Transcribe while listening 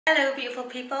Hello beautiful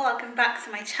people, welcome back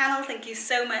to my channel. Thank you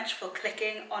so much for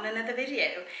clicking on another video.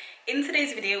 In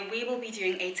today's video, we will be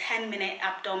doing a 10-minute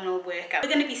abdominal workout.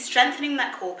 We're going to be strengthening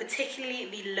that core, particularly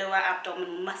the lower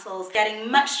abdominal muscles,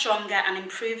 getting much stronger and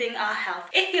improving our health.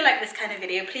 If you like this kind of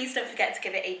video, please don't forget to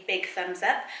give it a big thumbs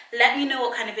up. Let me know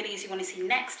what kind of videos you want to see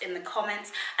next in the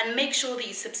comments, and make sure that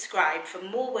you subscribe for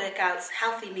more workouts,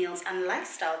 healthy meals and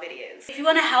lifestyle videos. If you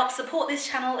want to help support this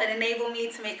channel and enable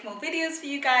me to make more videos for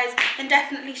you guys, then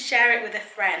definitely share it with a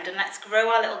friend and let's grow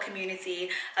our little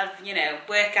community of,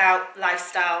 workout,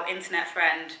 lifestyle, internet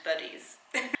friend buddies.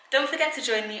 Don't forget to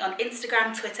join me on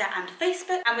Instagram, Twitter and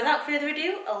Facebook. And without further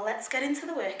ado, let's get into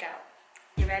the workout.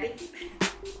 You ready?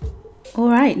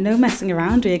 Alright, no messing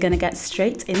around, we're going to get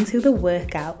straight into the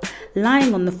workout.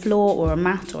 Lying on the floor or a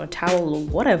mat or a towel or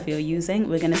whatever you're using,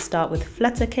 we're going to start with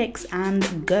flutter kicks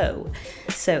and go.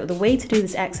 So the way to do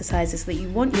this exercise is that you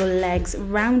want your legs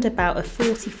round about a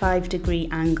 45-degree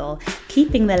angle,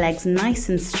 keeping the legs nice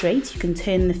and straight. You can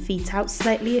turn the feet out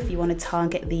slightly if you want to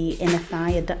target the inner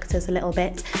thigh adductors a little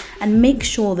bit, and make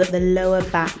sure that the lower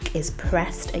back is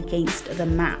pressed against the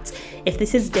mat. If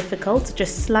this is difficult,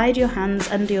 just slide your hands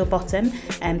under your bottom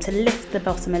to lift the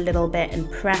bottom a little bit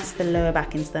and press the lower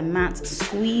back into the mat,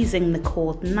 squeezing the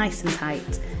core nice and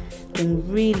tight.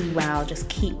 Doing really well, just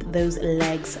keep those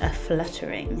legs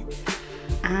fluttering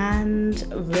and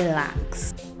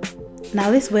relax.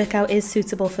 Now this workout is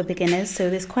suitable for beginners, so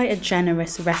there's quite a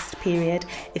generous rest period.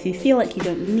 If you feel like you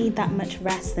don't need that much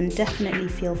rest, then definitely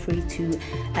feel free to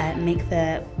make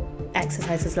the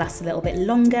exercises last a little bit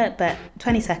longer, but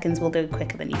 20 seconds will go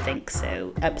quicker than you think,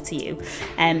 so up to you.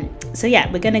 So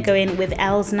yeah, we're going to go in with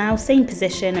L's now, same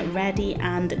position, ready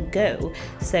and go.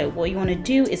 So what you want to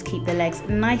do is keep the legs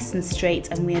nice and straight,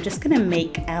 and we are just going to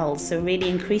make L's, so really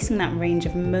increasing that range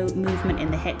of movement in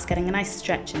the hips, getting a nice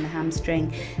stretch in the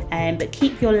hamstring, but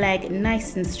keep your leg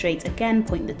nice and straight. Again,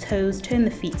 point the toes, turn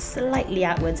the feet slightly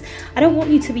outwards. I don't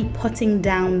want you to be putting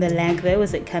down the leg though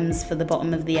as it comes for the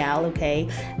bottom of the L, okay?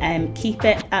 Keep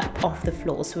it up off the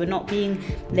floor, so we're not being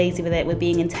lazy with it, we're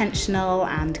being intentional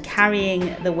and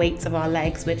carrying the weights of our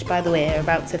legs, which by the way are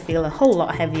about to feel a whole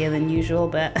lot heavier than usual,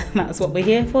 but that's what we're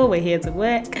here for. We're here to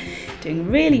work. Doing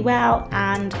really well,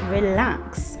 and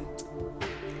relax.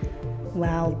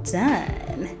 Well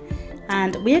done.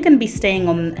 And we are going to be staying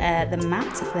on the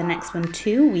mat for the next one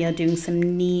too. We are doing some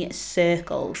knee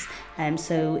circles.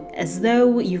 So as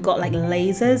though you've got like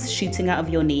lasers shooting out of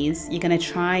your knees, you're going to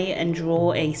try and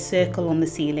draw a circle on the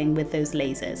ceiling with those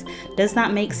lasers. Does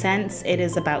that make sense? It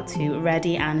is about to.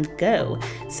 Ready and go.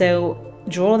 So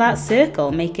draw that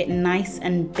circle, make it nice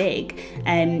and big.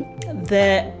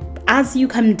 As you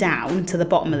come down to the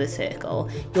bottom of the circle,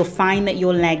 you'll find that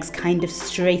your legs kind of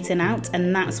straighten out,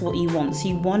 and that's what you want. So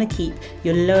you want to keep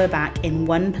your lower back in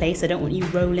one place. I don't want you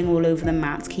rolling all over the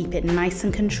mat. Keep it nice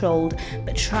and controlled,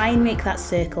 but try and make that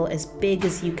circle as big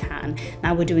as you can.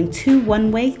 Now we're doing 2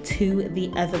 one way, 2 the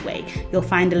other way. You'll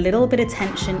find a little bit of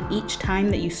tension each time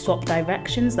that you swap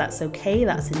directions. That's okay,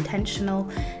 that's intentional.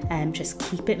 Just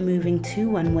keep it moving 2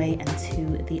 one way and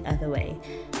 2 the other way.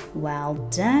 Well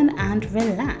done, and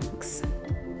relax.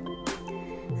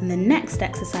 And the next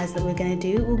exercise that we're going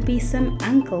to do will be some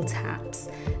ankle taps.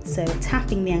 So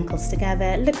tapping the ankles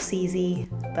together looks easy,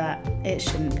 but it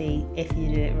shouldn't be if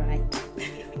you do it right.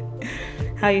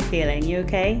 How are you feeling? You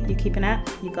okay? You keeping up?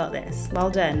 You got this. Well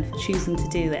done for choosing to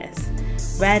do this.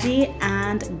 Ready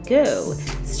and go.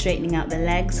 Straightening out the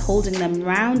legs, holding them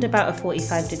round about a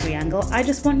 45-degree angle. I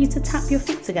just want you to tap your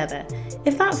feet together.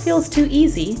 If that feels too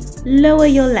easy, lower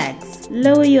your legs.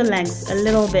 Lower your legs a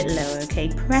little bit lower, okay?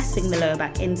 Pressing the lower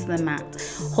back into the mat,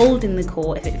 holding the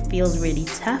core. If it feels really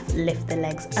tough, lift the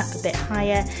legs up a bit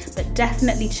higher, but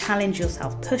definitely challenge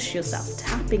yourself, push yourself,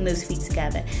 tapping those feet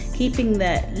together, keeping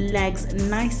the legs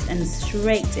nice and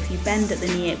straight. If you bend at the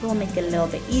knee, it will make it a little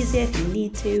bit easier if you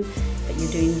need to, but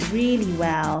you're doing really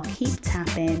well. Keep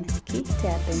tapping, and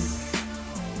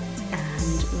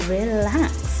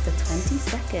relax for 20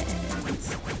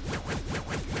 seconds.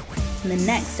 And the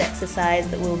next exercise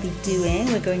that we'll be doing,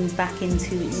 we're going back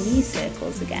into knee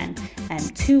circles again,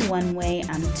 2 one way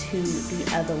and 2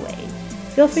 the other way.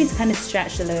 Feel free to kind of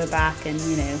stretch the lower back and,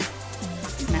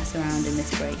 mess around in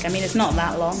this break. I mean, it's not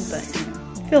that long, but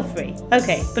feel free.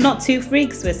 Okay, but not too free,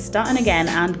 because we're starting again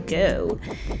and go.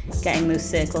 Getting those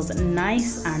circles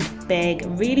nice and big,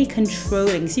 really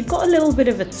controlling. So you've got a little bit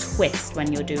of a twist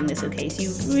when you're doing this, okay? So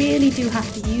you really do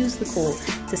have to use the core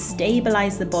to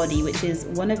stabilize the body, which is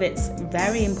one of its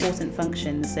very important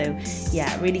functions. So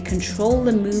yeah, really control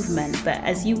the movement, but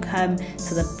as you come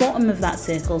to the bottom of that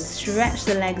circle, stretch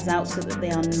the legs out so that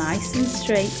they are nice and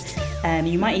straight.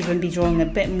 You might even be drawing a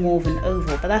bit more of an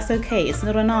oval, but that's okay. It's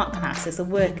not an art class, it's a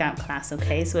workout class,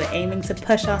 okay? So we're aiming to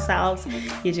push ourselves.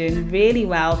 You're doing really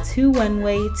well. 2 one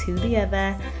way, 2 the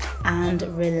other, and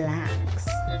relax.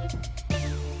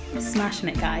 Smashing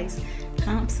it, guys.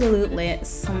 Absolutely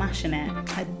smashing it.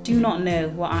 I do not know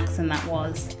what accent that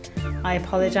was. I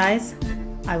apologize.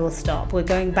 I will stop. We're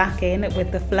going back in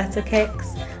with the flutter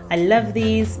kicks. I love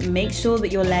these. Make sure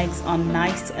that your legs are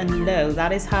nice and low.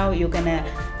 That is how you're gonna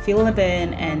feel the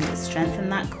burn and strengthen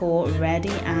that core.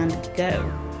 Ready and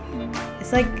go.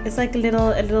 It's like a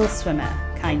little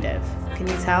swimmer, kind of. Can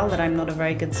you tell that I'm not a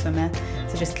very good swimmer?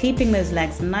 So just keeping those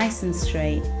legs nice and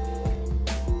straight.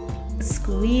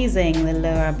 Squeezing the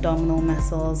lower abdominal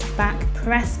muscles, back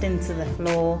pressed into the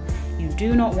floor. You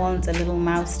do not want a little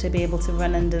mouse to be able to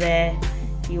run under there.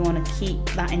 You want to keep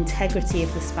that integrity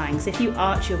of the spine. So if you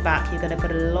arch your back, you're going to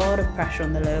put a lot of pressure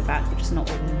on the lower back, which is not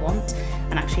what we want.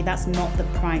 And actually that's not the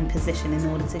prime position in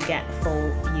order to get full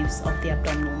use of the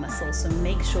abdominal muscles. So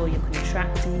make sure you're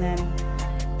contracting them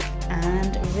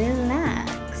and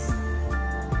relax.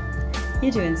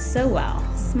 You're doing so well,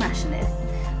 smashing it.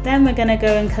 Then we're going to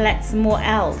go and collect some more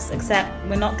L's, except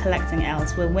we're not collecting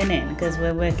L's, we're winning because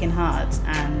we're working hard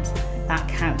and that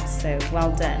counts. So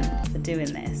well done for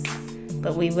doing this.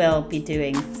 But we will be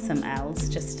doing some L's,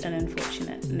 just an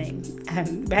unfortunate name.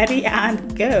 Ready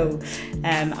and go.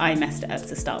 I messed it up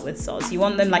to start with, so you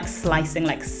want them like slicing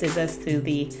like scissors through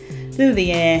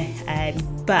the air,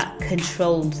 but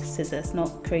controlled scissors,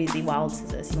 not crazy wild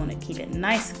scissors. You want to keep it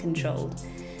nice and controlled.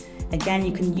 Again,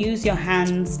 you can use your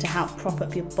hands to help prop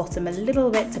up your bottom a little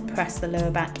bit to press the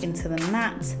lower back into the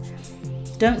mat.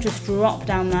 Don't just drop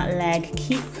down that leg,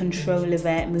 keep control of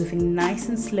it, moving nice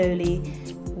and slowly,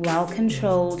 well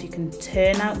controlled. You can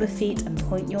turn out the feet and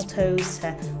point your toes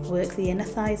to work the inner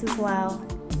thighs as well.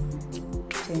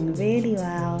 Doing really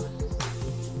well.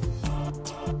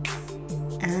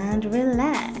 And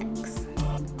relax.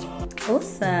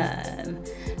 Awesome.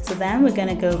 So then we're going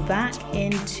to go back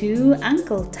into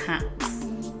ankle taps.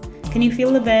 Can you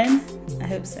feel the burn? I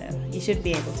hope so. You should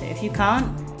be able to. If you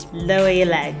can't, lower your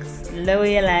legs. Lower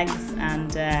your legs and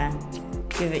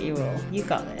give it your all. You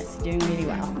got this. You're doing really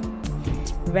well.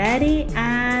 Ready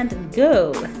and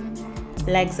go.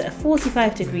 Legs at a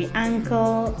 45-degree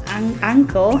angle.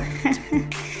 Ankle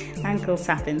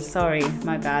tapping. Sorry,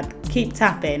 my bad. Keep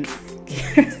tapping.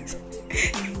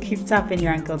 Keep tapping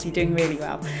your ankles. You're doing really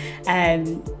well.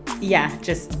 Yeah,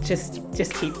 just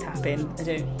keep tapping.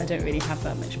 I don't really have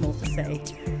that much more to say,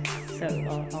 so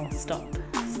I'll stop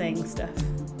saying stuff.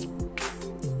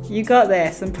 You got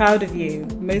this. I'm proud of you.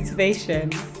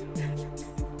 Motivation.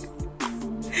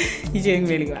 You're doing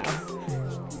really well.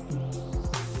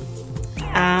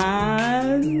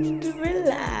 And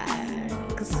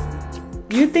relax.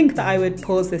 You'd think that I would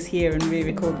pause this here and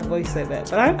re-record the voiceover,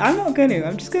 but I'm not going to.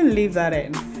 I'm just going to leave that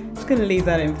in. Going to leave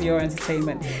that in for your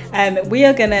entertainment. We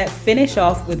are going to finish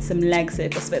off with some leg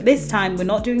circles, but this time we're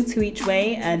not doing 2 each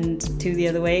way and 2 the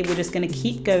other way. We're just going to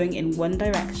keep going in one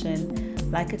direction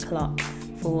like a clock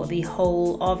for the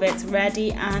whole of it.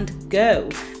 Ready and go.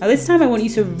 Now this time I want you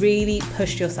to really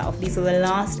push yourself. These are the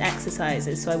last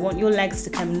exercises, so I want your legs to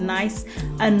come nice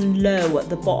and low at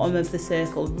the bottom of the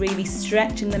circle, really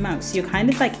stretching them out so you're kind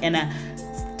of like in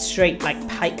a straight like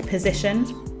pike position,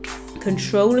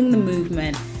 controlling the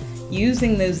movement,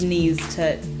 using those knees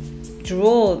to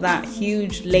draw that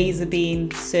huge laser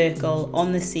beam circle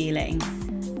on the ceiling,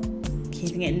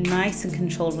 keeping it nice and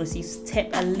controlled as you tip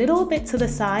a little bit to the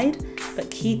side, but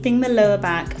keeping the lower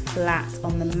back flat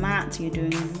on the mat. You're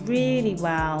doing really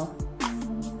well.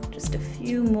 Just a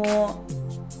few more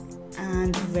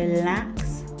and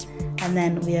relax. And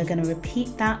then we are going to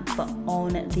repeat that, but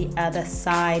on the other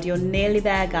side. You're nearly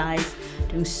there, guys.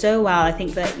 Doing so well. I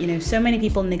think that, you know, so many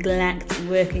people neglect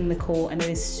working the core, and it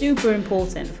is super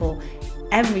important for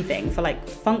everything, for like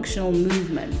functional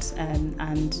movement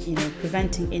and you know,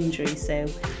 preventing injury. So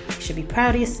you should be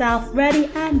proud of yourself. Ready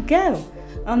and go.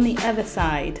 On the other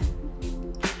side,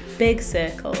 big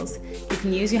circles. You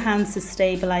can use your hands to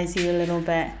stabilize you a little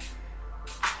bit.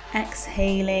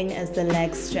 Exhaling as the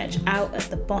legs stretch out at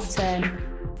the bottom.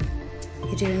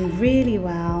 You're doing really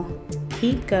well.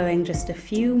 Keep going, just a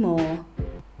few more.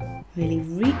 Really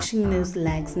reaching those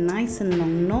legs nice and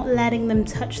long, not letting them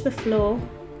touch the floor.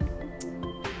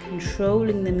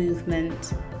 Controlling the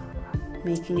movement,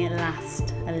 making it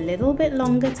last a little bit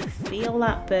longer to feel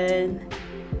that burn.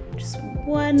 Just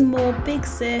one more big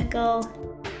circle.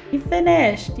 You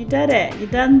finished, you did it. You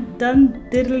done,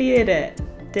 diddly did it.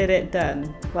 Did it,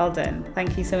 done. Well done.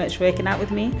 Thank you so much for working out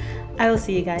with me. I will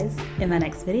see you guys in my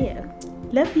next video.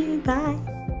 Love you,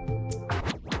 bye.